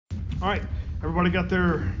All right, everybody got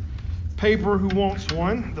their paper who wants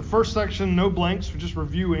one. The first section, no blanks, we're just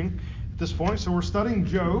reviewing at this point. So we're studying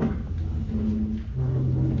Job.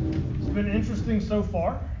 It's been interesting so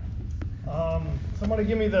far. Somebody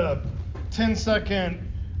give me the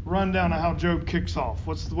 10-second rundown of how Job kicks off.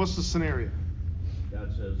 What's the scenario?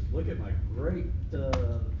 God says, look at my great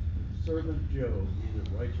servant Job. He's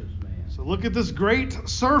a righteous man. So look at this great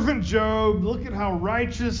servant Job. Look at how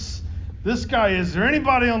righteous this guy is. Is there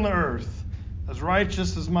anybody on the earth as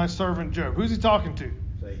righteous as my servant Job? Who's he talking to?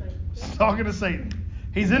 Satan. He's talking to Satan.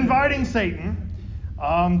 He's inviting Satan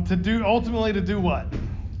to do what?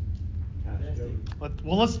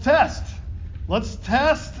 Let's test. Let's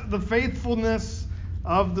test the faithfulness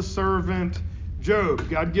of the servant Job.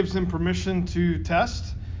 God gives him permission to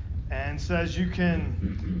test and says you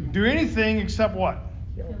can do anything except what?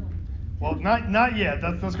 Well, not yet.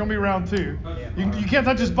 That's going to be round two. You can't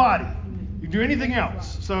touch his body. You can do anything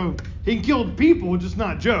else. So he can kill people, just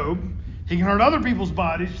not Job. He can hurt other people's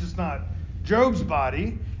bodies, just not Job's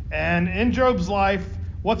body. And in Job's life,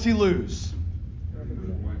 what's he lose?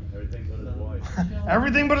 Everything but his wife.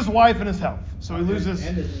 Everything but his wife and his health. So he loses.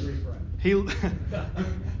 And his 3 friends.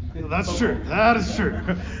 That's true. That is true.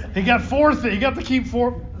 He got he got to keep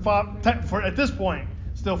for at this point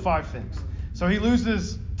still 5 things. So he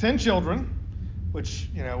loses 10 children, which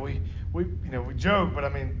we joke, but I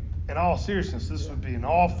mean in all seriousness, this would be an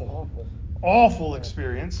awful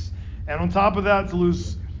experience. And on top of that, to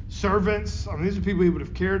lose servants. I mean, these are people he would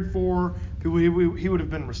have cared for, people he would have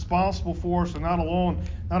been responsible for. So not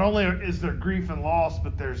only is there grief and loss,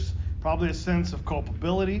 but there's probably a sense of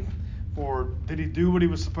culpability. For did he do what he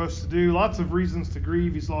was supposed to do? Lots of reasons to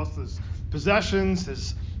grieve. He's lost his possessions,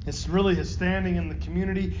 his standing in the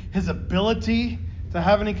community, his ability to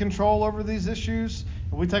have any control over these issues.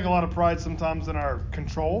 And we take a lot of pride sometimes in our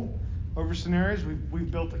control over scenarios.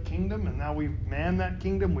 We've built a kingdom, and now we man that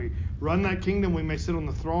kingdom. We run that kingdom. We may sit on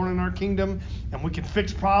the throne in our kingdom, and we can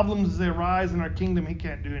fix problems as they arise in our kingdom. He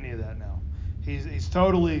can't do any of that now. He's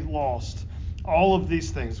totally lost all of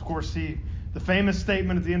these things. Of course, the famous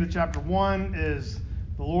statement at the end of chapter 1 is,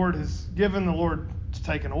 the Lord has given, the Lord has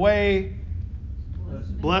taken away.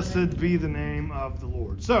 Blessed be the name of the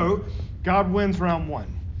Lord. So, God wins round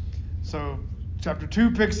 1. So, chapter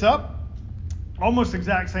 2 picks up. Almost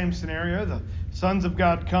exact same scenario. The sons of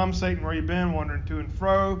God come. Satan, where you been? Wandering to and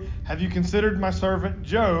fro. Have you considered my servant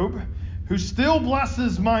Job, who still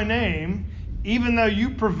blesses my name, even though you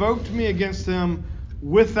provoked me against him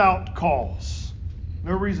without cause?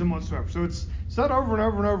 No reason whatsoever. So it's said over and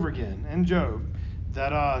over and over again in Job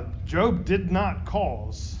that Job did not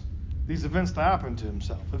cause these events to happen to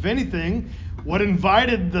himself. If anything, what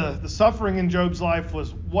invited the suffering in Job's life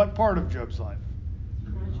was what part of Job's life?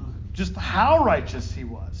 Just how righteous he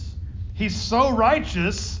was. He's so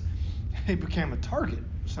righteous, he became a target,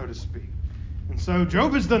 so to speak. And so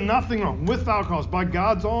Job has done nothing wrong without cause. By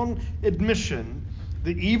God's own admission,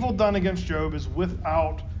 the evil done against Job is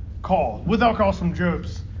without cause. Without cause from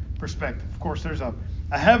Job's perspective. Of course, there's a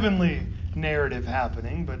heavenly narrative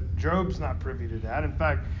happening, but Job's not privy to that. In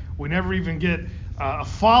fact, we never even get a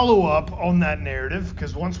follow-up on that narrative,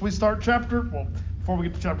 because once we start before we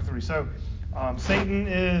get to chapter 3. So Satan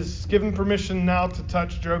is given permission now to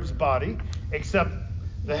touch Job's body, except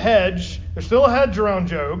the hedge. There's still a hedge around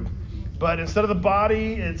Job, but instead of the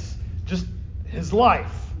body, it's just his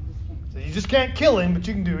life. So you just can't kill him, but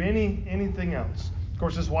you can do anything else. Of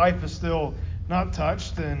course, his wife is still not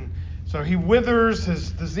touched, and so he withers.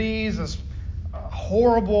 His disease is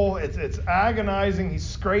horrible. It's agonizing. He's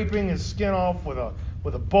scraping his skin off with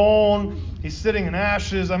a bone. He's sitting in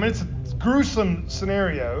ashes. I mean, it's a gruesome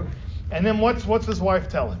scenario. And then what's his wife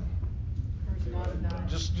tell him?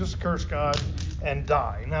 Just curse God and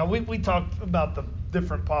die. Now, we talked about the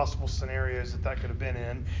different possible scenarios that could have been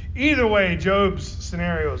in. Either way, Job's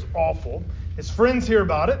scenario is awful. His friends hear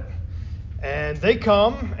about it, and they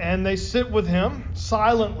come and they sit with him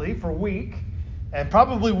silently for a week. And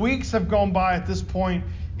probably weeks have gone by at this point,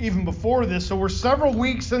 even before this. So we're several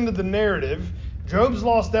weeks into the narrative. Job's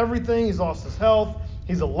lost everything. He's lost his health.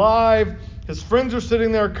 He's alive. His friends are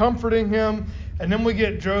sitting there comforting him. And then we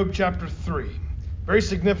get Job chapter 3. Very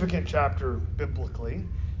significant chapter biblically.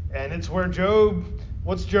 And it's where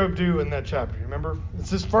what's Job do in that chapter? You remember? It's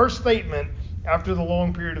his first statement after the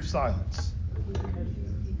long period of silence.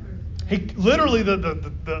 He literally,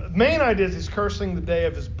 the main idea is he's cursing the day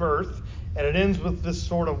of his birth. And it ends with this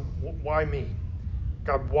sort of, why me?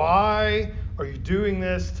 God, why are you doing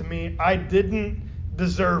this to me? I didn't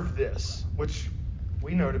deserve this, which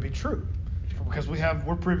we know to be true. Because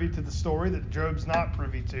we're privy to the story that Job's not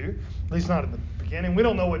privy to, at least not in the beginning. We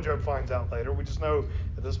don't know what Job finds out later. We just know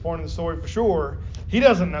at this point in the story for sure. He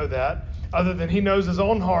doesn't know that, other than he knows his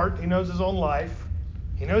own heart, he knows his own life.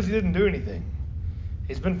 He knows he didn't do anything.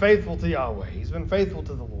 He's been faithful to Yahweh. He's been faithful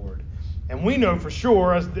to the Lord. And we know for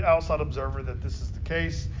sure, as the outside observer, that this is the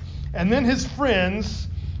case. And then his friends,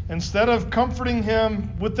 instead of comforting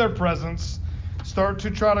him with their presence, start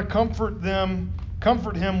to try to comfort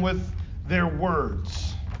him with their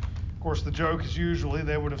words. Of course, the joke is usually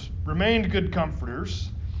they would have remained good comforters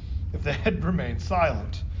if they had remained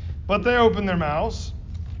silent. But they opened their mouths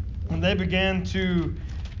and they began to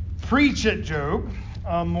preach at Job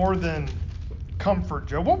more than comfort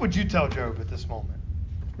Job. What would you tell Job at this moment?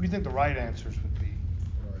 What do you think the right answers would be?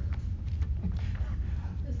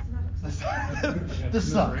 This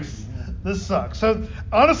sucks. This sucks. So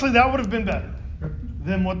honestly, that would have been better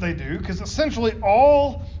than what they do, because essentially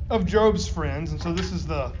all of Job's friends, and so this is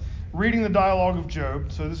the reading the dialogue of Job,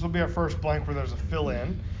 so this will be our first blank where there's a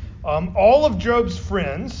fill-in. All of Job's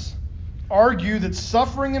friends argue that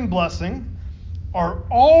suffering and blessing are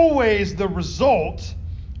always the result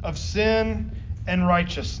of sin and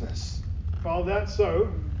righteousness. Follow that?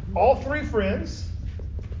 So, all three friends,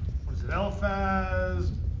 was it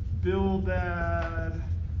Eliphaz, Bildad,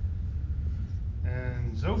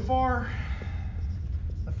 and Zophar?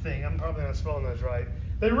 I think, I'm probably not spelling those right.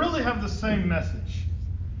 They really have the same message.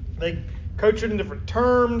 They coach it in different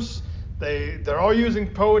terms. They're all using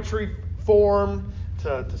poetry form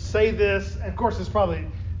to say this. And of course, it's probably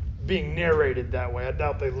being narrated that way. I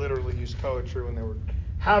doubt they literally used poetry when they were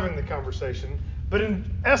having the conversation. But in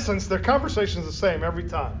essence, their conversation is the same every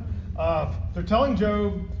time. They're telling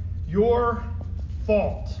Job, your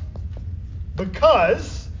fault.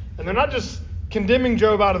 Because, and they're not just condemning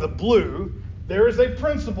Job out of the blue, there is a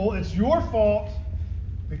principle. It's your fault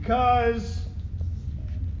because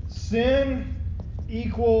sin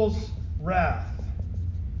equals wrath.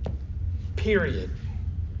 Period.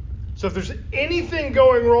 So if there's anything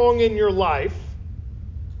going wrong in your life,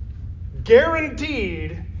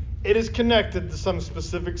 guaranteed it is connected to some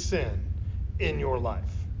specific sin in your life.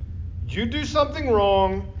 You do something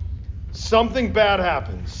wrong, something bad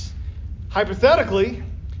happens. Hypothetically,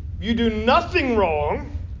 you do nothing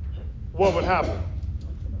wrong, what would happen?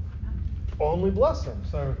 Only blessing.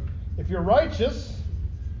 So if you're righteous,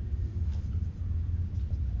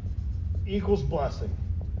 equals blessing.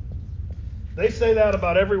 They say that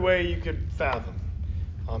about every way you could fathom.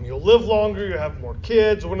 You'll live longer, you'll have more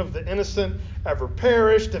kids. When have the innocent ever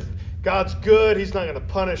perished? If God's good, he's not going to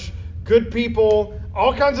punish good people.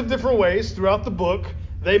 All kinds of different ways throughout the book,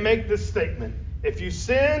 they make this statement. If you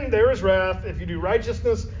sin, there is wrath. If you do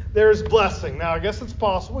righteousness, there is blessing. Now, I guess it's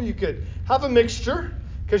possible you could have a mixture,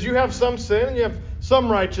 because you have some sin and you have some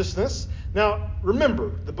righteousness. Now, remember,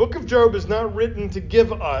 the book of Job is not written to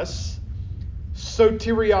give us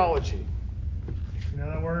soteriology. You know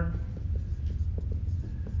that word?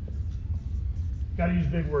 Got to use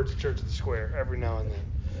big words at Church of the Square every now and then.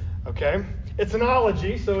 Okay? It's an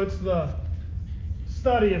ology, so it's the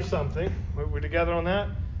study of something. We're together on that?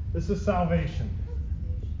 This is salvation.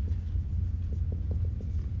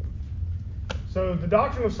 So the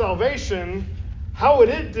doctrine of salvation, how would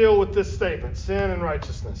it deal with this statement, sin and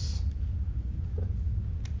righteousness?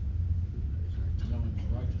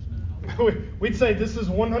 We'd say this is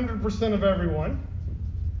 100% of everyone.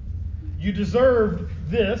 You deserved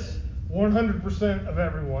this, 100% of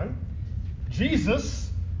everyone.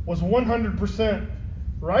 Jesus was 100%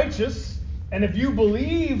 righteous, and if you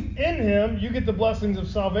believe in him, you get the blessings of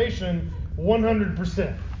salvation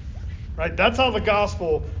 100%. Right? That's how the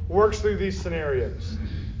gospel works through these scenarios.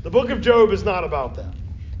 The book of Job is not about that.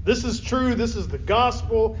 This is true. This is the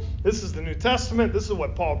gospel. This is the New Testament. This is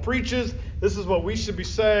what Paul preaches. This is what we should be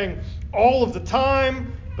saying all of the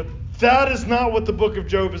time. But that is not what the book of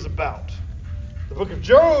Job is about. The book of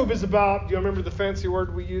Job is about, do you remember the fancy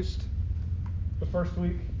word we used the first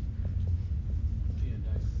week?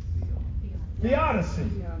 Theodicy.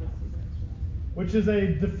 Which is a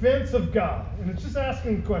defense of God. And it's just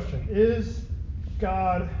asking the question, is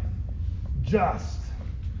God just?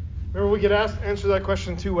 Remember, we could answer that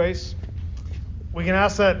question two ways. We can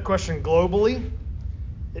ask that question globally.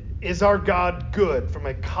 Is our God good from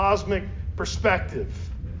a cosmic perspective?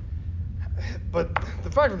 But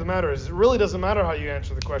the fact of the matter is, it really doesn't matter how you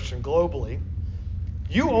answer the question globally.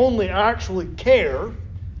 You only actually care,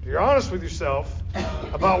 if you're honest with yourself,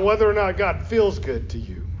 about whether or not God feels good to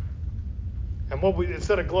you. And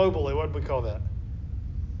instead of globally, what did we call that?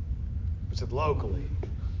 We said locally.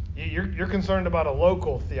 You're concerned about a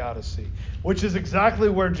local theodicy, which is exactly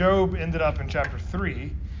where Job ended up in chapter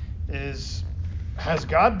 3, has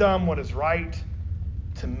God done what is right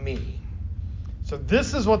to me? So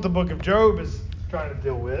this is what the book of Job is trying to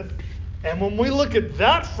deal with. And when we look at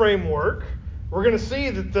that framework, we're going to see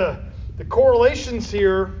that the correlations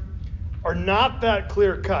here are not that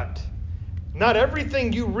clear cut. Not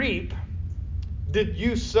everything you reap did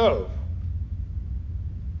you sow.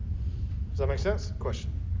 Does that make sense?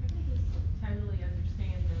 Question. I can just totally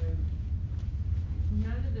understand, though,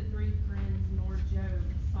 none of the three friends nor Job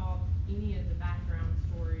saw any of the background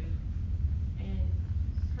story. And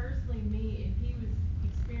personally, me, if he was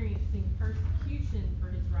experiencing persecution for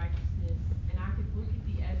his righteousness, and I could look at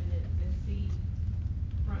the evidence and see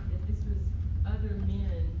that this was other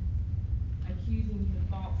men accusing him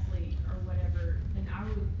falsely or whatever, then I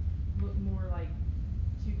would look more like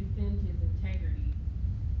to defend his integrity.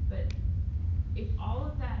 But if all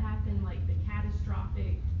of that happened, like the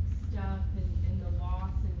catastrophic stuff and the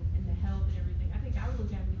loss and the health and everything, I think I would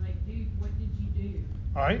look at it and be like, dude, what did you do?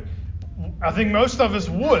 All right. I think most of us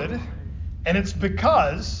would, and it's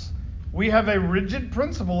because we have a rigid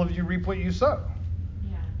principle of you reap what you sow.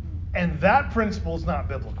 Yeah. And that principle is not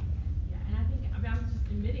biblical. Yeah, and I was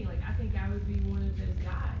just admitting, like, I think I would be one of those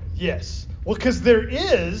guys. Yes. Well, because there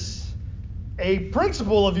is a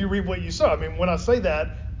principle of you reap what you sow. I mean, when I say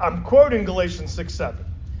that, I'm quoting Galatians 6:7.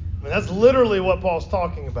 I mean, that's literally what Paul's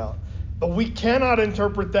talking about. But we cannot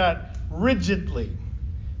interpret that rigidly.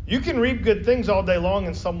 You can reap good things all day long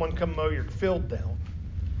and someone come mow your field down.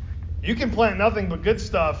 You can plant nothing but good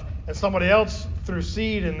stuff and somebody else threw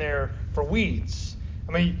seed in there for weeds.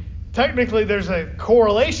 I mean, technically there's a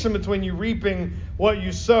correlation between you reaping what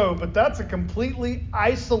you sow, but that's a completely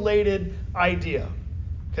isolated idea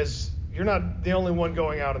because you're not the only one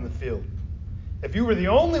going out in the field. If you were the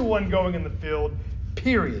only one going in the field,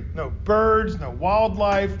 period, no birds, no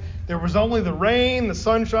wildlife, there was only the rain, the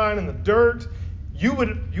sunshine, and the dirt, you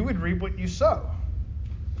would reap what you sow.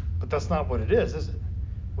 But that's not what it is it?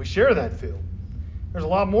 We share that field. There's a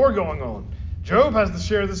lot more going on. Job has to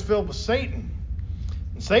share this field with Satan.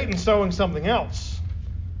 And Satan's sowing something else.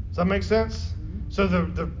 Does that make sense? So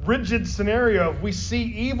the rigid scenario of we see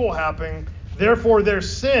evil happening, therefore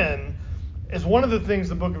there's sin, is one of the things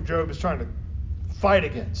the book of Job is trying to fight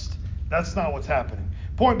against. That's not what's happening.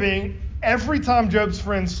 Point being, every time Job's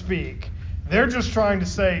friends speak, they're just trying to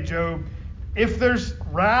say, Job, if there's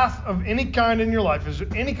wrath of any kind in your life, is there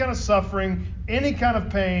any kind of suffering, any kind of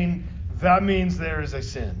pain, that means there is a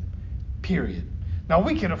sin. Period. Now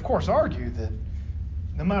we can, of course, argue that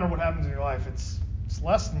no matter what happens in your life, it's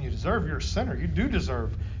less than you deserve. You're a sinner. You do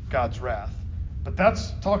deserve God's wrath. But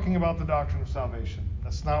that's talking about the doctrine of salvation.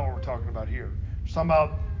 That's not what we're talking about here. We're talking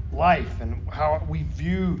about life and how we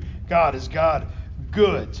view God. Is God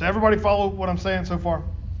good? So everybody follow what I'm saying so far?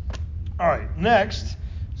 All right, next.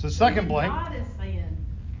 So second blank. God is saying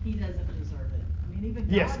he doesn't deserve it. I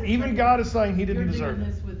mean, even God is saying he didn't deserve it.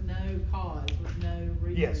 You're doing this with no cause, with no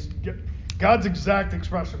reason. Yes, God's exact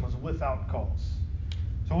expression was without cause.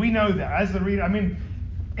 So we know that. As the reader, I mean,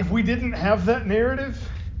 if we didn't have that narrative,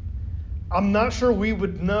 I'm not sure we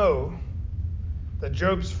would know that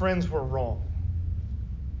Job's friends were wrong.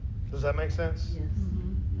 Does that make sense? Yes.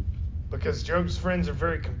 Because Job's friends are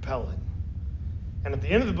very compelling. And at the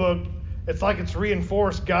end of the book, it's like it's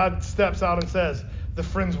reinforced. God steps out and says, the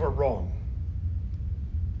friends were wrong.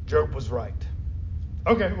 Job was right.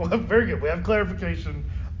 Okay, well, very good. We have clarification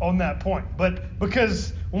on that point. But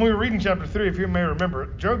because when we were reading chapter 3, if you may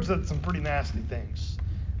remember, Job said some pretty nasty things.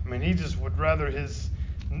 I mean, he just would rather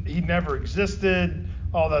he never existed,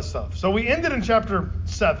 all that stuff. So we ended in chapter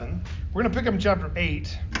 7. We're going to pick up in chapter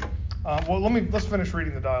 8. Let's finish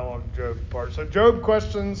reading the dialogue of Job part. So Job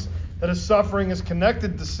questions that his suffering is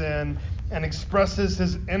connected to sin and expresses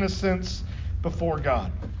his innocence before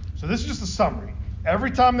God. So this is just a summary. Every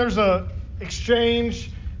time there's a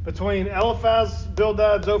exchange between Eliphaz,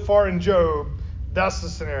 Bildad, Zophar, and Job, that's the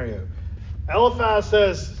scenario. Eliphaz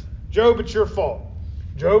says, Job, it's your fault.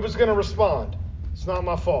 Job is going to respond, it's not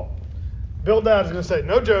my fault. Bildad is going to say,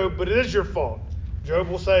 no, Job, but it is your fault. Job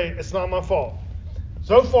will say, it's not my fault.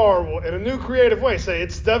 Zophar will, in a new creative way, say,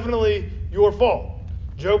 it's definitely your fault.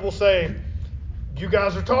 Job will say, you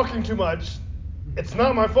guys are talking too much. It's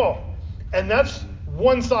not my fault. And that's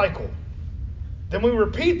one cycle. Then we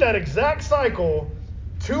repeat that exact cycle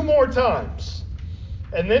 2 more times.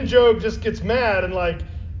 And then Job just gets mad and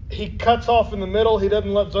he cuts off in the middle. He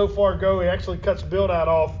doesn't let Zophar go. He actually cuts Bildad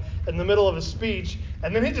off in the middle of his speech.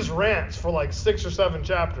 And then he just rants for 6 or 7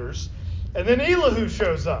 chapters. And then Elihu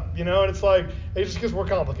shows up, and it's it just gets more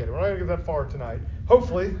complicated. We're not going to get that far tonight.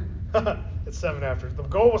 Hopefully, it's 7 after. The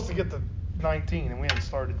goal was to get to 19, and we haven't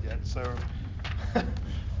started yet. So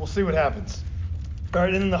we'll see what happens. All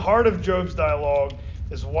right, and in the heart of Job's dialogue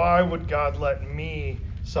is, why would God let me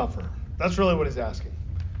suffer? That's really what he's asking.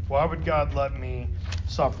 Why would God let me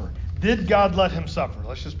suffer? Did God let him suffer?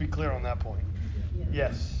 Let's just be clear on that point.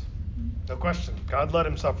 Yes. No question. God let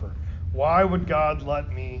him suffer. Why would God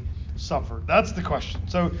let me suffer? That's the question.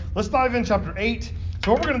 So let's dive in chapter 8.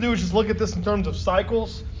 So what we're going to do is just look at this in terms of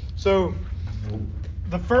cycles. So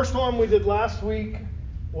the first one we did last week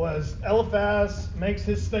was Eliphaz makes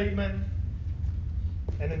his statement,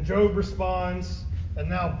 and then Job responds. And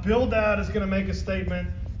now Bildad is going to make a statement,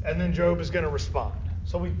 and then Job is going to respond.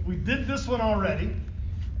 So we did this one already,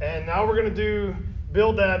 and now we're going to do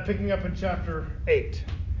Bildad picking up in chapter 8.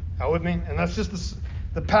 Out with me? And that's just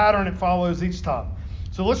the pattern it follows each time.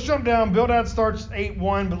 So let's jump down. Bildad starts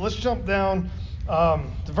 8:1, but let's jump down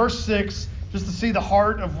to verse 6 just to see the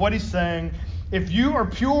heart of what he's saying. If you are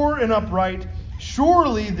pure and upright,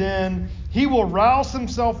 surely then he will rouse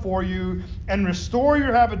himself for you and restore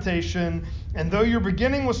your habitation. And though your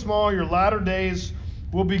beginning was small, your latter days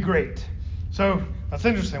will be great. So that's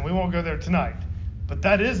interesting. We won't go there tonight. But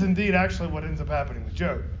that is indeed actually what ends up happening with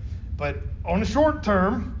Job. But on the short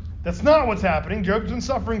term, that's not what's happening. Job's been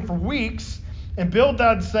suffering for weeks. And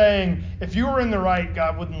Bildad's saying, if you were in the right,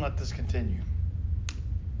 God wouldn't let this continue.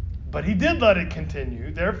 But he did let it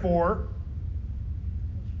continue. Therefore,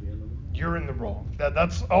 you're in the wrong.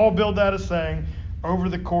 That's all Bildad is saying over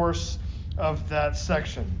the course of that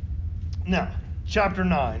section. Now, chapter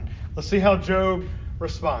 9. Let's see how Job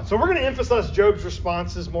responds. So we're going to emphasize Job's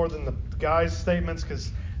responses more than the guy's statements,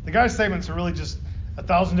 because the guy's statements are really just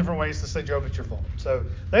 1,000 different ways to say, Job, it's your fault. So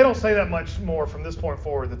they don't say that much more from this point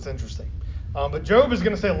forward that's interesting. But Job is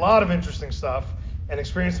going to say a lot of interesting stuff and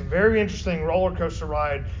experience a very interesting roller coaster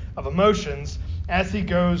ride of emotions as he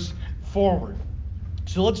goes forward.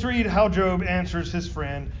 So let's read how Job answers his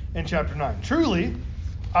friend in chapter 9. Truly,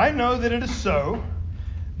 I know that it is so,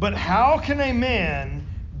 but how can a man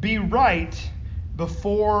be right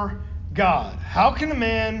before God? How can a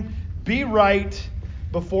man be right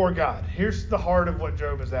before God? Here's the heart of what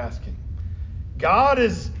Job is asking. God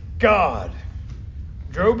is God.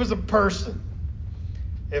 Job is a person.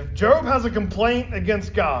 If Job has a complaint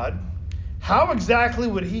against God, how exactly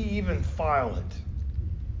would he even file it?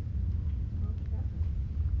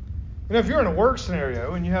 You know, if you're in a work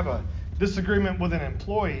scenario and you have a disagreement with an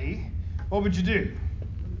employee, what would you do?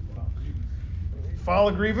 File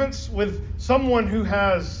a grievance with someone who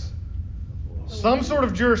has some sort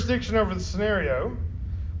of jurisdiction over the scenario.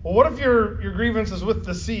 Well, what if your grievance is with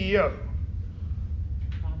the CEO?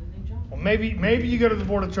 Well, maybe you go to the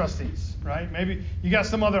board of trustees, right? Maybe you got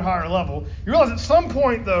some other higher level. You realize at some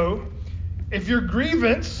point, though, if your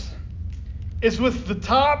grievance is with the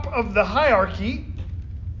top of the hierarchy,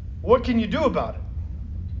 what can you do about it?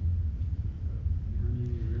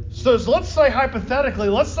 So let's say hypothetically,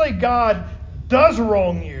 let's say God does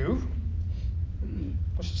wrong you.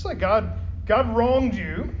 Let's just say God wronged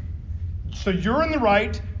you. So you're in the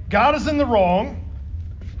right. God is in the wrong.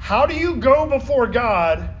 How do you go before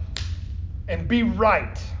God and be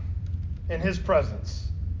right in his presence?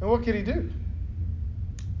 And what could he do?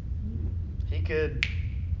 He could,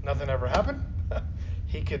 nothing ever happened.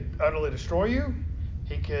 He could utterly destroy you.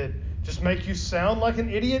 He could just make you sound like an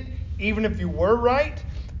idiot, even if you were right.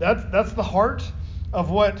 That's the heart of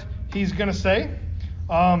what he's going to say.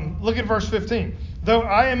 Look at verse 15. Though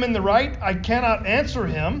I am in the right, I cannot answer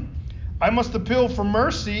him. I must appeal for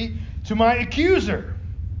mercy to my accuser.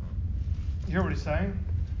 You hear what he's saying?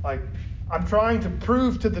 Like, I'm trying to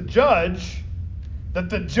prove to the judge that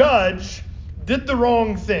the judge did the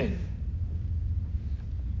wrong thing.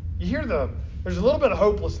 You hear there's a little bit of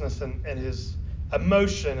hopelessness in his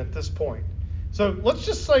emotion at this point. So let's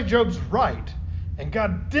just say Job's right, and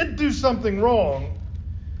God did do something wrong.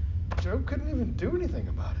 Job couldn't even do anything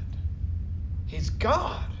about it. He's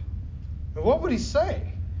God. And what would he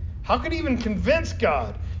say? How could he even convince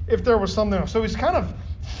God if there was something else? So he's kind of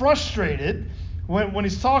frustrated when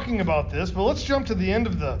he's talking about this. But let's jump to the end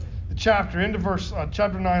of the chapter, into verse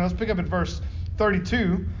chapter 9. Let's pick up at verse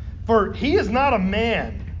 32. For he is not a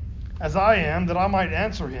man as I am, that I might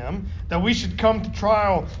answer him, that we should come to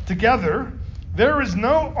trial together. There is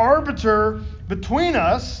no arbiter between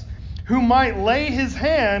us who might lay his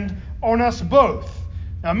hand on us both.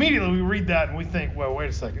 Now immediately we read that and we think, well, wait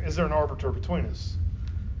a second. Is there an arbiter between us?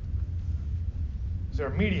 Is there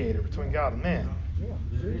a mediator between God and man?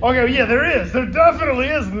 Okay, yeah, there is. There definitely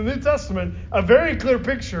is in the New Testament a very clear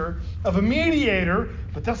picture of a mediator,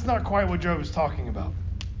 but that's not quite what Job is talking about.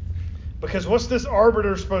 Because what's this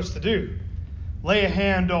arbiter supposed to do? Lay a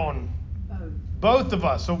hand on both of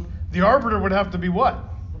us. So the arbiter would have to be what?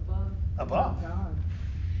 Above. God.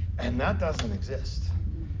 And that doesn't exist.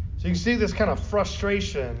 So you can see this kind of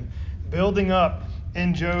frustration building up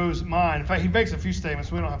in Job's mind. In fact, he makes a few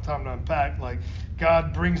statements we don't have time to unpack, like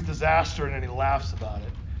God brings disaster and then he laughs about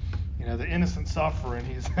it. The innocent suffer, and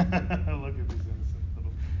he's look at these innocent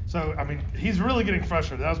little. So, he's really getting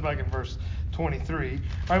frustrated. That was back in verse 23.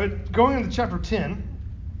 All right, but going into chapter 10,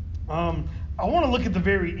 I want to look at the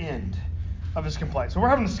very end of his complaint. So we're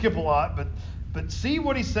having to skip a lot, but see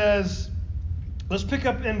what he says. Let's pick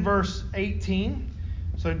up in verse 18.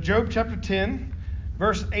 So Job chapter 10,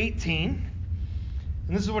 verse 18.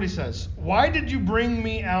 And this is what he says. Why did you bring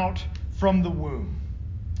me out from the womb?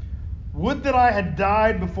 Would that I had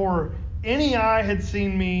died before any eye had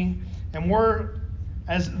seen me, and were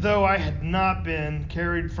as though I had not been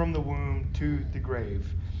carried from the womb to the grave.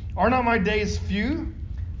 Are not my days few?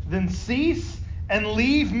 Then cease and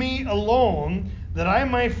leave me alone, that I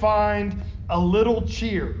may find a little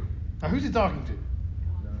cheer. Now, who's he talking to?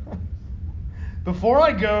 Before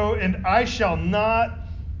I go, and I shall not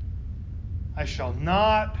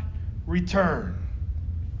return.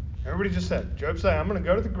 Everybody just said, Job said, I'm going to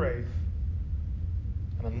go to the grave,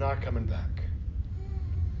 and I'm not coming back.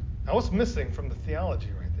 Now, what's missing from the theology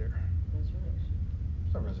right there? Resurrection.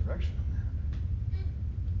 There's no resurrection in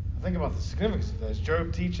that. I think about the significance of that. Is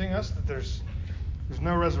Job teaching us that there's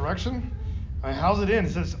no resurrection? How's it end?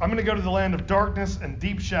 It says, I'm going to go to the land of darkness and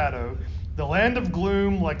deep shadow, the land of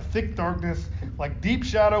gloom like thick darkness, like deep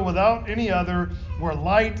shadow without any other, where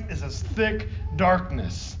light is as thick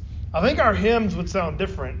darkness. I think our hymns would sound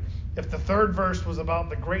different if the third verse was about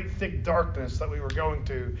the great thick darkness that we were going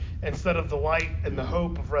to, instead of the light and the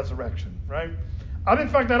hope of resurrection, right? In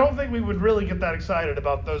fact, I don't think we would really get that excited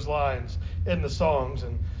about those lines in the songs.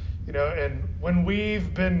 And when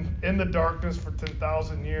we've been in the darkness for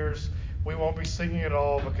 10,000 years, we won't be singing at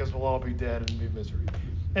all because we'll all be dead and be misery.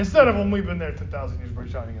 Instead of when we've been there 10,000 years, we're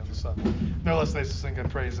shining as the sun. No less days to sing good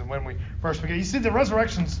praise than when we first began. You see, the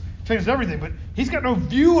resurrection's changed everything, but he's got no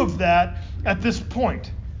view of that at this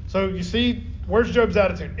point. So you see, where's Job's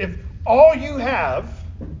attitude? If all you have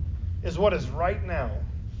is what is right now,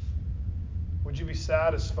 would you be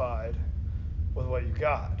satisfied with what you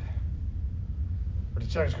got?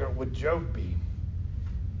 Or would Job be?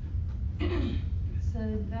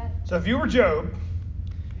 So if you were Job,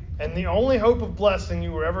 and the only hope of blessing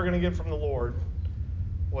you were ever going to get from the Lord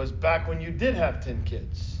was back when you did have 10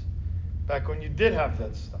 kids, back when you did have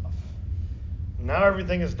that stuff. Now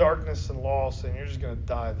everything is darkness and loss, and you're just going to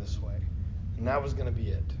die this way. And that was going to be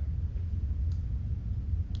it.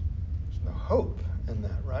 There's no hope in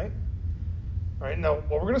that, right? All right, now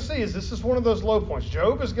what we're going to see is this is one of those low points.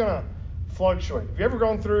 Job is going to fluctuate. Have you ever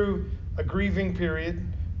gone through a grieving period,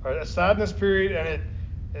 or a sadness period, and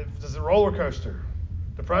it's a roller coaster?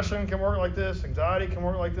 Depression can work like this. Anxiety can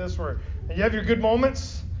work like this, where you have your good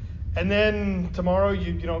moments, and then tomorrow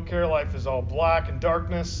you don't care. Life is all black and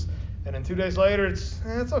darkness. And then 2 days later, it's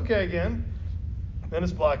okay again. Then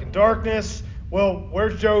it's black and darkness. Well,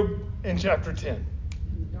 where's Job in chapter 10? In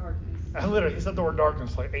the darkness. Literally, he said the word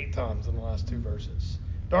darkness like 8 times in the last 2 verses.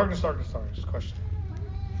 Darkness, darkness, darkness. Question. What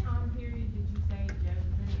time period did you say Job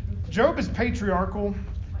was in? Job is patriarchal.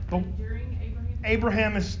 Like during Abraham's time?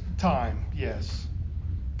 Abraham's time, yes.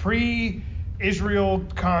 Pre-Israel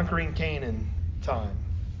conquering Canaan time.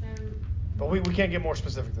 But we can't get more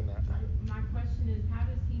specific than that. My question is, how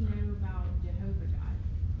does he know about Jehovah God?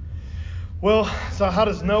 Well, so how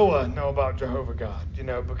does Noah know about Jehovah God?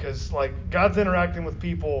 Because God's interacting with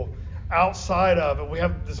people outside of it. We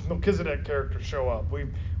have this Melchizedek character show up.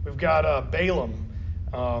 We've got Balaam,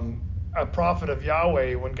 a prophet of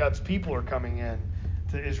Yahweh, when God's people are coming in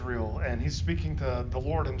to Israel, and he's speaking to the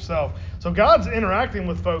Lord himself. So God's interacting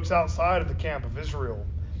with folks outside of the camp of Israel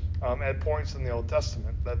at points in the Old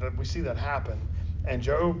Testament. That we see that happen. And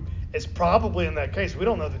Job is probably in that case. We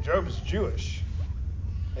don't know that Job is Jewish.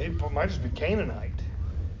 He might just be Canaanite.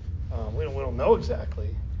 We don't know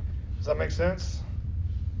exactly. Does that make sense?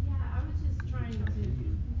 Yeah, I was just trying to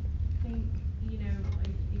think,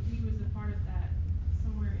 like if he was a part of that,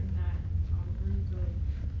 somewhere in that group of,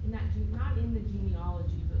 not in the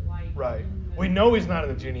genealogy, but like right. In the, we know he's not in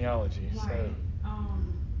the genealogy. Right. So.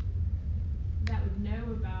 That would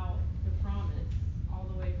know about the promise all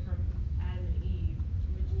the way from Adam and Eve,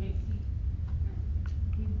 in which case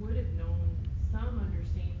he would have known some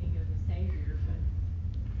understanding of the Savior,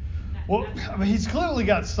 but he's clearly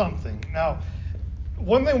got something. Now,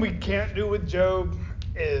 one thing we can't do with Job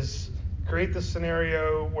is create this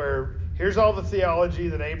scenario where here's all the theology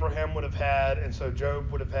that Abraham would have had, and so Job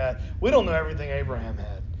would have had. We don't know everything Abraham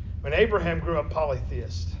had. When Abraham grew up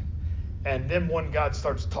polytheist, and then when God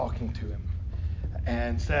starts talking to him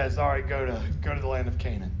and says, all right, go to the land of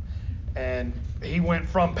Canaan. And he went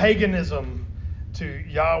from paganism to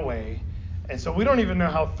Yahweh. And so we don't even know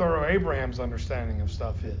how thorough Abraham's understanding of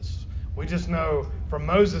stuff is. We just know from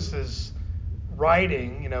Moses's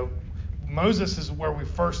writing, Moses is where we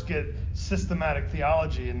first get systematic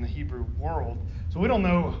theology in the Hebrew world. So we don't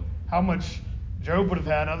know how much Job would have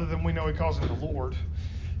had, other than we know he calls him the Lord.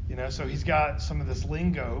 So he's got some of this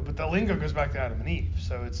lingo, but the lingo goes back to Adam and Eve.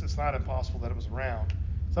 So it's not impossible that it was around.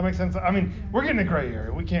 Does that make sense? I mean, we're getting a gray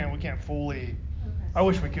area. We can't fully. Okay. I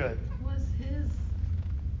wish we could.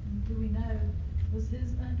 Do we know, was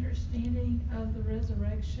his understanding of the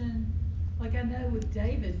resurrection, like I know with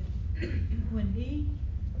David, when he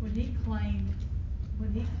claimed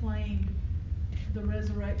the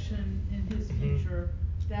resurrection in his future,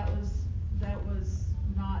 that was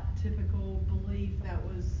not typical belief, that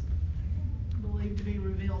was believed to be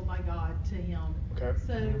revealed by God to him. Okay.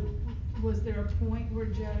 So was there a point where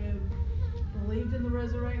Job believed in the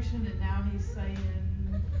resurrection and now he's saying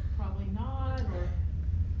probably not, or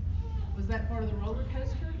was that part of the roller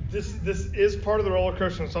coaster? This is part of the roller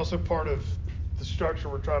coaster. It's also part of the structure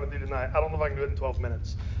we're trying to do tonight. I don't know if I can do it in 12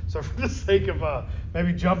 minutes. So for the sake of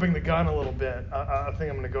maybe jumping the gun a little bit, I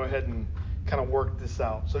think I'm going to go ahead and kind of work this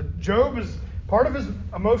out. So Job is part of his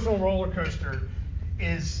emotional roller coaster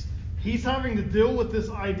is he's having to deal with this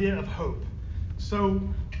idea of hope. So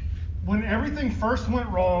when everything first went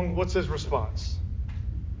wrong, what's his response?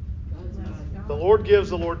 The Lord gives,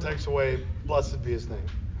 the Lord takes away. Blessed be his name.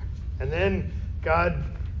 And then God,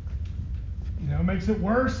 makes it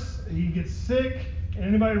worse. He gets sick. And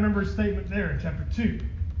anybody remember his statement there in chapter 2?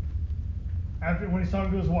 After when he's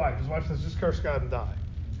talking to his wife says, just curse God and die.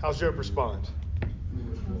 How's Job respond?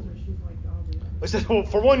 He says, well,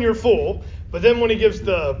 for one, you're a fool. But then when he gives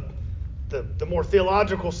the more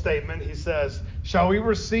theological statement, he says, shall we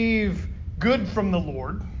receive good from the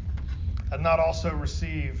Lord and not also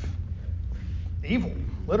receive evil,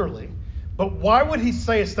 literally? But why would he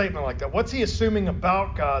say a statement like that? What's he assuming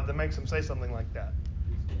about God that makes him say something like that?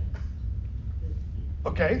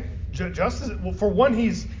 Okay, justice. Well, for one,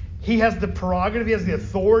 he has the prerogative, he has the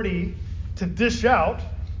authority to dish out.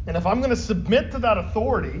 And if I'm going to submit to that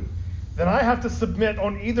authority, then I have to submit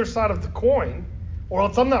on either side of the coin, or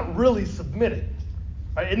else I'm not really submitting.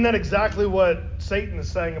 Right? Isn't that exactly what Satan is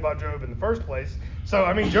saying about Job in the first place?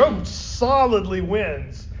 So, Job solidly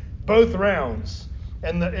wins both rounds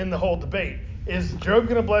in the whole debate. Is Job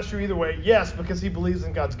going to bless you either way? Yes, because he believes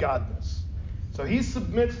in God's godness. So he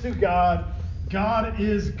submits to God. God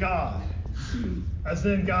is God. As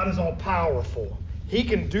in, God is all powerful. He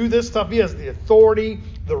can do this stuff. He has the authority,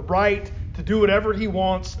 the right to do whatever he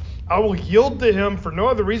wants. I will yield to him for no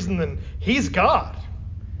other reason than he's God.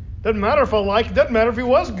 Doesn't matter if I like it. Doesn't matter if he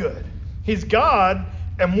was good. He's God,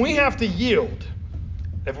 and we have to yield.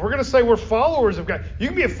 If we're going to say we're followers of God, you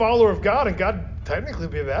can be a follower of God and God technically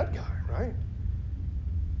be a bad guy, right?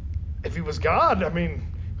 If he was God,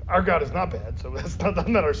 our God is not bad, so that's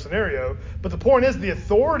not our scenario. But the point is, the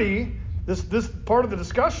authority, this part of the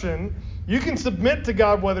discussion, you can submit to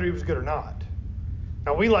God whether he was good or not.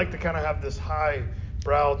 Now, we like to kind of have this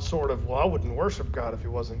high-browed sort of, well, I wouldn't worship God if he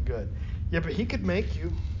wasn't good. Yeah, but he could make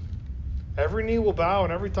you. Every knee will bow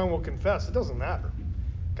and every tongue will confess. It doesn't matter.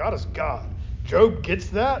 God is God. Job gets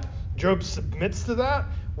that. Job submits to that.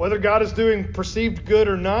 Whether God is doing perceived good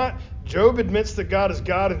or not, Job admits that God is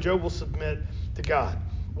God, and Job will submit to God.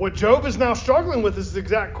 What Job is now struggling with is the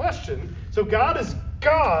exact question. So God is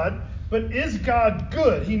God, but is God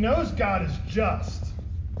good? He knows God is just.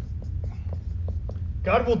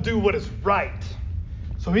 God will do what is right.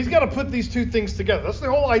 So he's got to put these two things together. That's the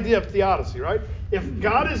whole idea of theodicy, right? If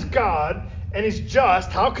God is God and he's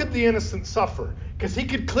just, how could the innocent suffer? Because he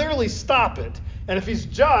could clearly stop it. And if he's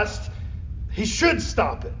just, he should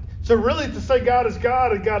stop it. So really to say God is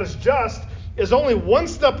God and God is just is only one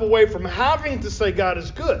step away from having to say God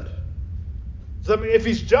is good. So if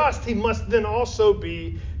he's just, he must then also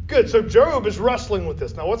be good. So Job is wrestling with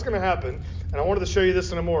this. Now what's going to happen, and I wanted to show you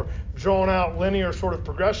this in a more drawn out linear sort of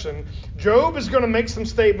progression. Job is going to make some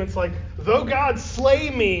statements like, though God slay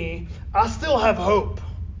me, I still have hope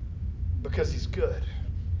because he's good.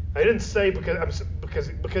 I didn't say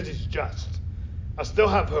because he's just. I still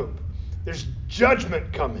have hope. There's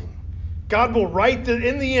judgment coming. God will right this.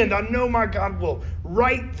 In the end, I know my God will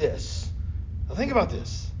right this. Now think about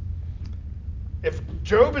this. If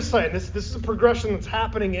Job is saying, this is a progression that's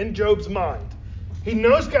happening in Job's mind. He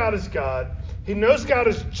knows God is God. He knows God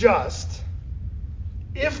is just.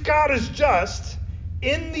 If God is just,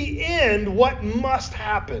 in the end, what must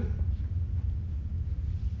happen?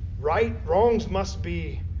 Wrongs must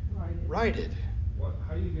be righted.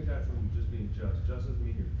 How do you get that from just being just? Just doesn't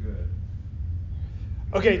mean you're good.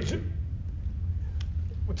 Okay, it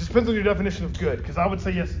just depends on your definition of good, because I would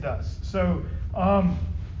say yes, it does. So,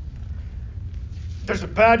 there's a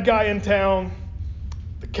bad guy in town.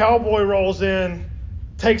 The cowboy rolls in,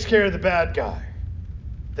 takes care of the bad guy.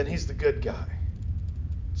 Then he's the good guy.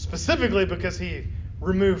 Specifically because he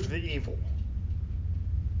removed the evil.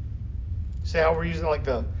 See how we're using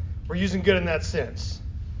we're using good in that sense.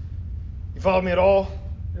 You follow me at all?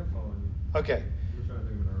 Yeah, I'm following you. Okay. I'm just trying to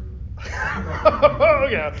think of an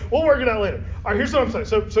argument. Yeah, we'll work it out later. All right, here's what I'm saying.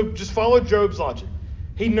 So just follow Job's logic.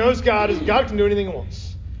 He knows God can do anything he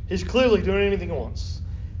wants. He's clearly doing anything he wants.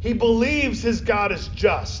 He believes his God is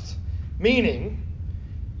just, meaning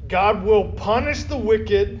God will punish the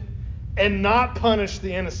wicked and not punish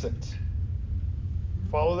the innocent.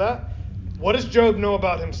 Follow that? What does Job know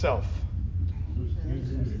about himself?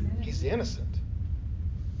 He's the innocent.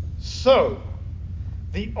 So,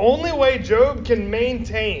 the only way Job can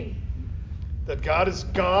maintain that God is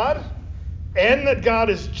God and that God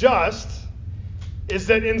is just is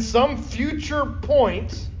that in some future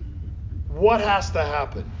point, what has to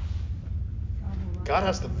happen? God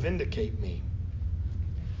has to vindicate me.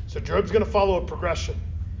 So Job's going to follow a progression.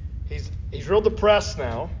 He's real depressed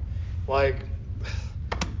now. Like,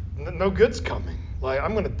 no good's coming. Like,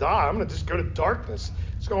 I'm going to die. I'm going to just go to darkness.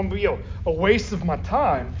 It's going to be a waste of my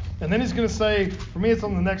time. And then he's going to say, for me it's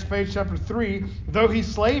on the next page, chapter 3, though he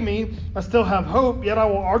slay me, I still have hope, yet I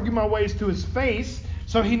will argue my ways to his face.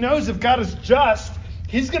 So he knows if God is just,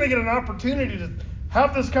 he's going to get an opportunity to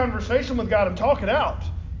have this conversation with God and talk it out.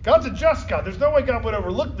 God's a just God. There's no way God would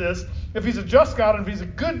overlook this. If he's a just God and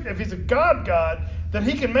if he's a God, then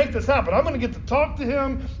he can make this happen. I'm going to get to talk to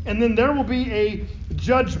him, and then there will be a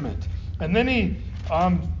judgment. And then he,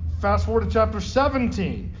 fast forward to chapter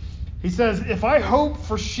 17. He says, if I hope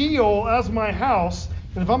for Sheol as my house,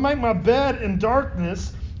 and if I make my bed in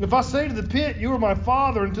darkness, if I say to the pit, you are my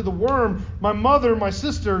father, and to the worm, my mother, my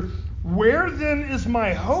sister, where then is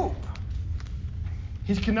my hope?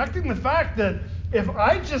 He's connecting the fact that if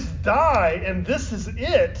I just die and this is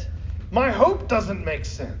it, my hope doesn't make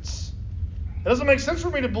sense. It doesn't make sense for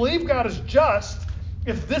me to believe God is just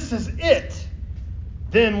if this is it.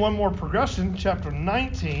 Then one more progression, chapter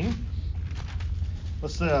 19.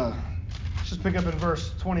 Let's just pick up in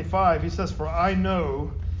verse 25. He says, for I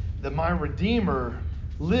know that my Redeemer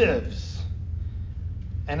lives,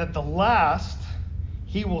 and at the last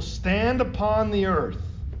he will stand upon the earth.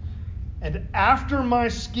 And after my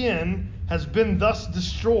skin has been thus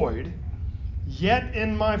destroyed, yet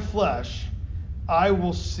in my flesh I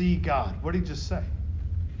will see God. What did he just say?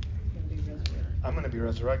 He's going to be resurrected. I'm going to be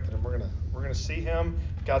resurrected, and we're going to see him.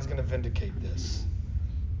 God's going to vindicate this.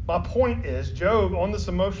 My point is, Job, on this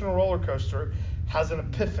emotional roller coaster, has an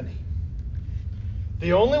epiphany.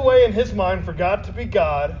 The only way in his mind for God to be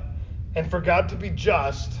God and for God to be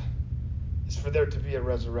just is for there to be a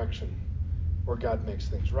resurrection where God makes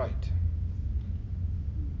things right.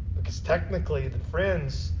 Because technically the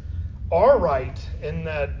friends are right in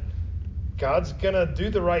that God's going to do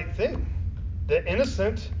the right thing. The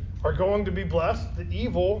innocent are going to be blessed. The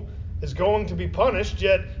evil is going to be punished.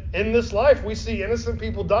 Yet in this life we see innocent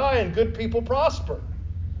people die and good people prosper.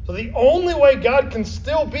 So the only way God can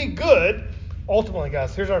still be good, ultimately,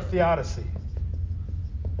 guys, here's our theodicy.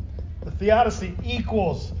 The theodicy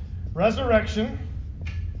equals resurrection,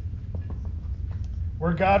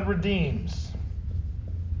 where God redeems.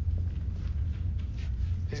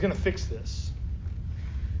 He's going to fix this.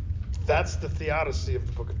 That's the theodicy of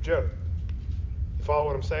the book of Job. You follow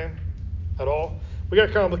what I'm saying? At all? We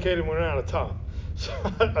got complicated when we ran out of time. So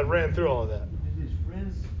I ran through all of that. Did his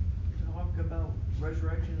friends talk about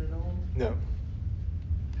resurrection at all? No. Or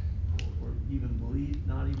not even believing?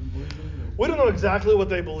 We don't know exactly what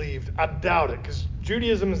they believed. I doubt it, because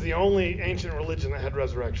Judaism is the only ancient religion that had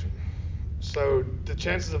resurrection. So the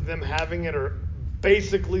chances of them having it are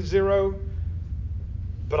basically zero.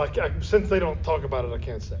 But since they don't talk about it, I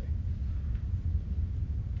can't say.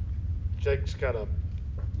 Jake's got a...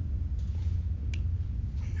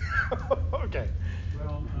 Okay.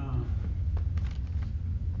 Well,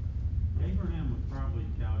 Abraham was probably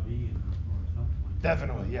Chaldean or something like that.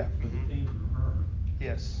 Definitely, yeah. But he came from Ur.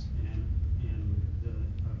 Yes. And a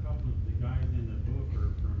couple of the guys in the book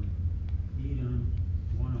are from Edom.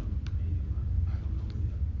 One of them's from Edom. I don't know the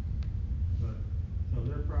other. But so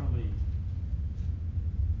they're probably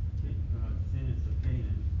descendants of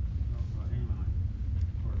Canaan or Hamite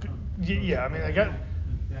or something. Yeah, I mean, I got... They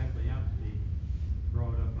don't exactly have to be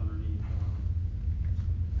brought up underneath.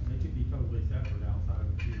 They could be totally separate outside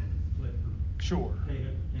of, split from Sure.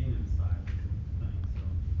 Canaan's side of the thing. So.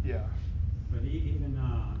 Yeah. But even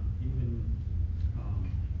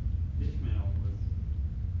Ishmael was,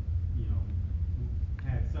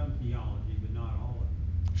 had some theology, but not all of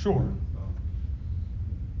it. Sure. So,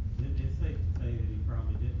 it's safe to say that he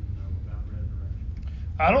probably didn't know about resurrection.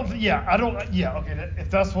 If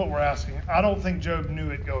that's what we're asking, I don't think Job knew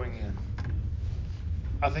it going in.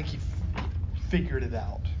 I think he figured it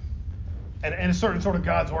out. And in a certain sort of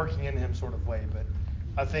God's working in him sort of way, but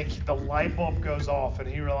I think the light bulb goes off and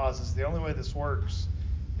he realizes the only way this works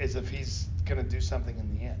is if he's going to do something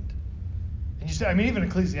in the end. And you say, I mean, even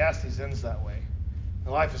Ecclesiastes ends that way.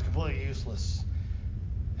 The life is completely useless.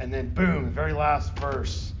 And then boom, the very last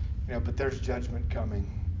verse, but there's judgment coming.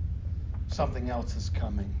 Something else is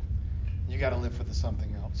coming. You got to live for the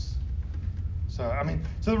something else. So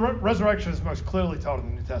the resurrection is most clearly taught in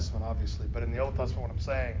the New Testament, obviously, but in the Old Testament, what I'm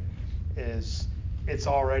saying is it's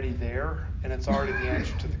already there, and it's already the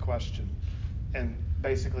answer to the question, and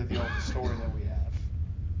basically the oldest story that we have.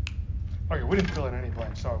 Okay, we didn't fill in any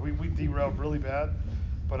blanks. Sorry, we derailed really bad,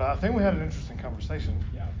 but I think we had an interesting conversation.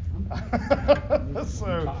 Yeah.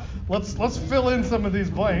 So let's fill in some of these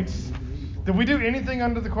blanks. Did we do anything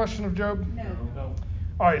under the question of Job? No.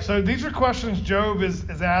 All right, so these are questions Job is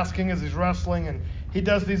asking as he's wrestling, and he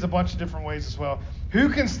does these a bunch of different ways as well. Who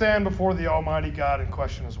can stand before the Almighty God and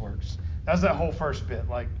question his works? That's that whole first bit.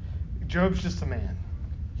 Like, Job's just a man.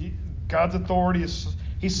 God's authority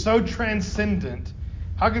he's so transcendent.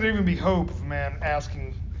 How could there even be hope of a man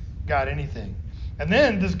asking God anything? And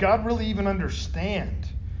then, does God really even understand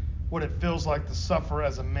what it feels like to suffer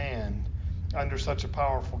as a man under such a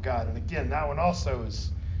powerful God? And again, that one also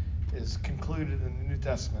is concluded in the New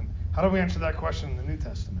Testament. How do we answer that question in the New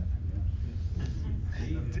Testament?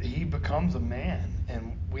 He becomes a man,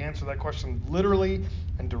 and we answer that question literally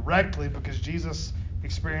and directly because Jesus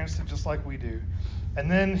experienced it just like we do. And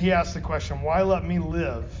then he asks the question, why let me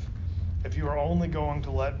live if you are only going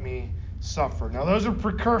to let me suffer? Now, those are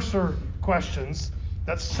precursor questions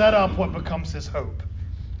that set up what becomes his hope.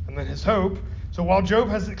 And then his hope, so while Job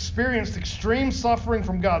has experienced extreme suffering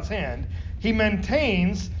from God's hand, he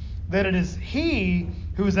maintains that it is he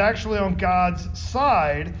who is actually on God's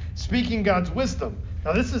side, speaking God's wisdom.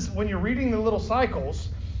 Now, this is, when you're reading the little cycles,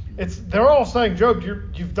 they're all saying, Job,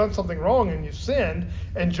 you've done something wrong and you've sinned.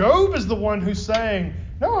 And Job is the one who's saying,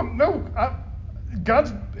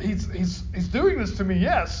 he's doing this to me,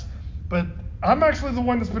 yes, but I'm actually the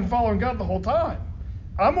one that's been following God the whole time.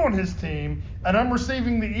 I'm on his team, and I'm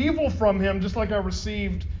receiving the evil from him just like I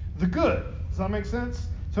received the good. Does that make sense?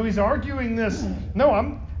 So he's arguing this.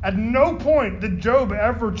 At no point did Job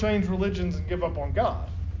ever change religions and give up on God.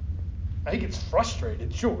 Now, he gets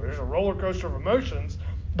frustrated, sure. There's a roller coaster of emotions,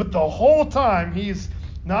 but the whole time he's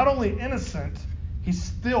not only innocent, he's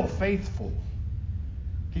still faithful.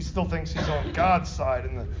 He still thinks he's on God's side.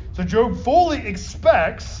 So Job fully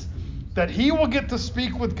expects that he will get to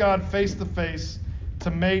speak with God face to face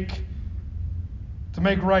to make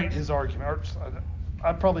right his argument.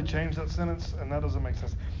 I'd probably change that sentence, and that doesn't make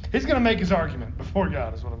sense. He's going to make his argument before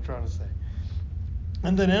God, is what I'm trying to say.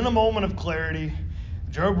 And then in a moment of clarity,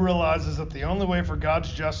 Job realizes that the only way for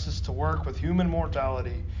God's justice to work with human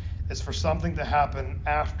mortality is for something to happen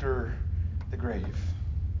after the grave.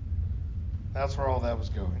 That's where all that was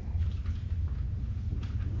going.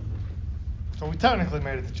 So we technically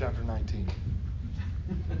made it to chapter 19.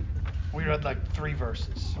 We read like 3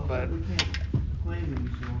 verses, but We can't claim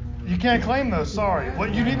these no more. you can't claim those. Sorry.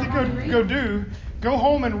 What you need to go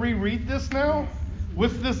home and reread this now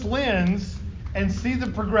with this lens and see the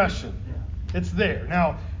progression. It's there.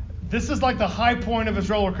 Now, this is like the high point of his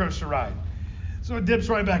roller coaster ride. So it dips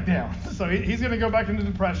right back down. So he's going to go back into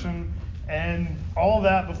depression and all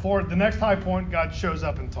that before the next high point, God shows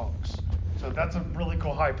up and talks. So that's a really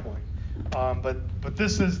cool high point. But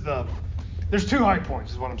this is there's 2 high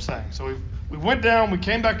points is what I'm saying. So we went down, we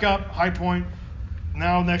came back up, high point.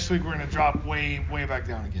 Now next week we're going to drop way, way back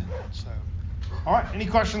down again. So, all right. Any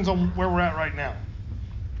questions on where we're at right now?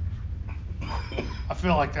 I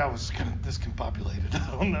feel like that was kind of discombobulated.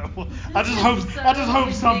 I don't know. I just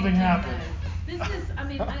hope something happened. This is, I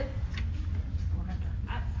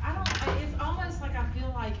don't, it's almost like I feel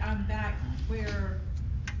like I'm back where,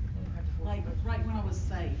 like, right when I was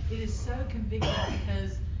saved. It is so convicting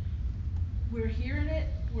because we're hearing it,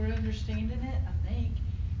 we're understanding it, I think.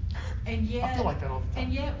 And yet, I feel like that all the time.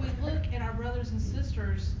 And yet we look at our brothers and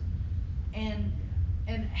sisters and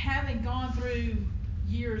having gone through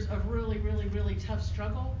years of really, really, really tough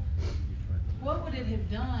struggle, what would it have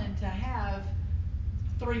done to have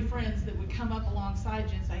 3 friends that would come up alongside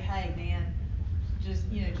you and say, hey man, just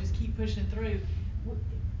keep pushing through.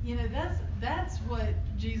 That's what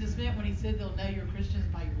Jesus meant when he said they'll know you're Christians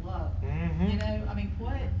by your love. Mm-hmm.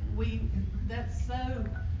 That's so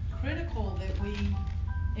critical that we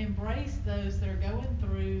embrace those that are going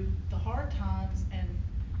through the hard times and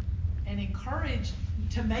and encouraged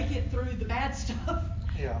to make it through the bad stuff.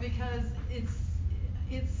 Yeah. Because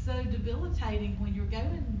it's so debilitating when you're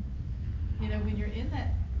going, when you're in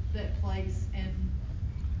that place. And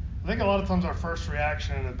I think a lot of times our first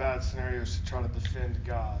reaction in a bad scenario is to try to defend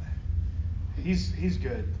God. He's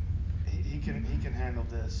good. He can handle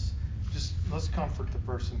this. Just let's comfort the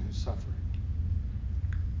person who's suffering.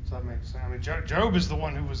 Does that make sense? I mean, Job is the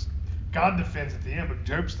one who was, God defends at the end, but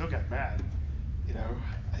Job still got mad.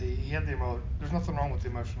 He had there's nothing wrong with the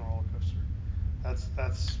emotional roller coaster.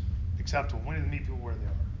 That's acceptable. We need to meet people where they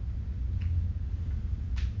are.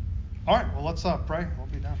 All right, well, let's pray. We'll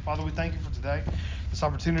be done. Father, we thank you for today, this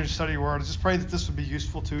opportunity to study your word. I just pray that this would be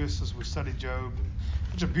useful to us as we study Job.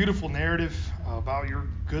 Such a beautiful narrative about your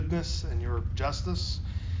goodness and your justice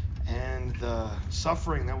and the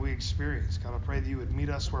suffering that we experience. God, I pray that you would meet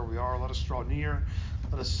us where we are. Let us draw near.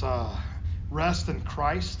 Let us rest in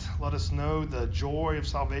Christ. Let us know the joy of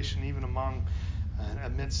salvation even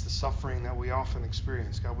amidst the suffering that we often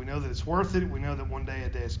experience. God, we know that it's worth it. We know that one day a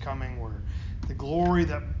day is coming where the glory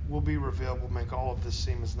that will be revealed will make all of this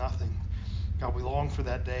seem as nothing. God, we long for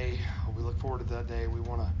that day. We look forward to that day. We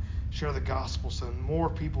want to share the gospel so more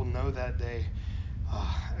people know that day.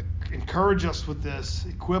 Encourage us with this,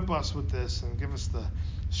 equip us with this, and give us the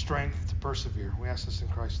strength to persevere. We ask this in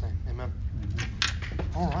Christ's name. Amen.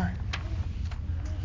 All right.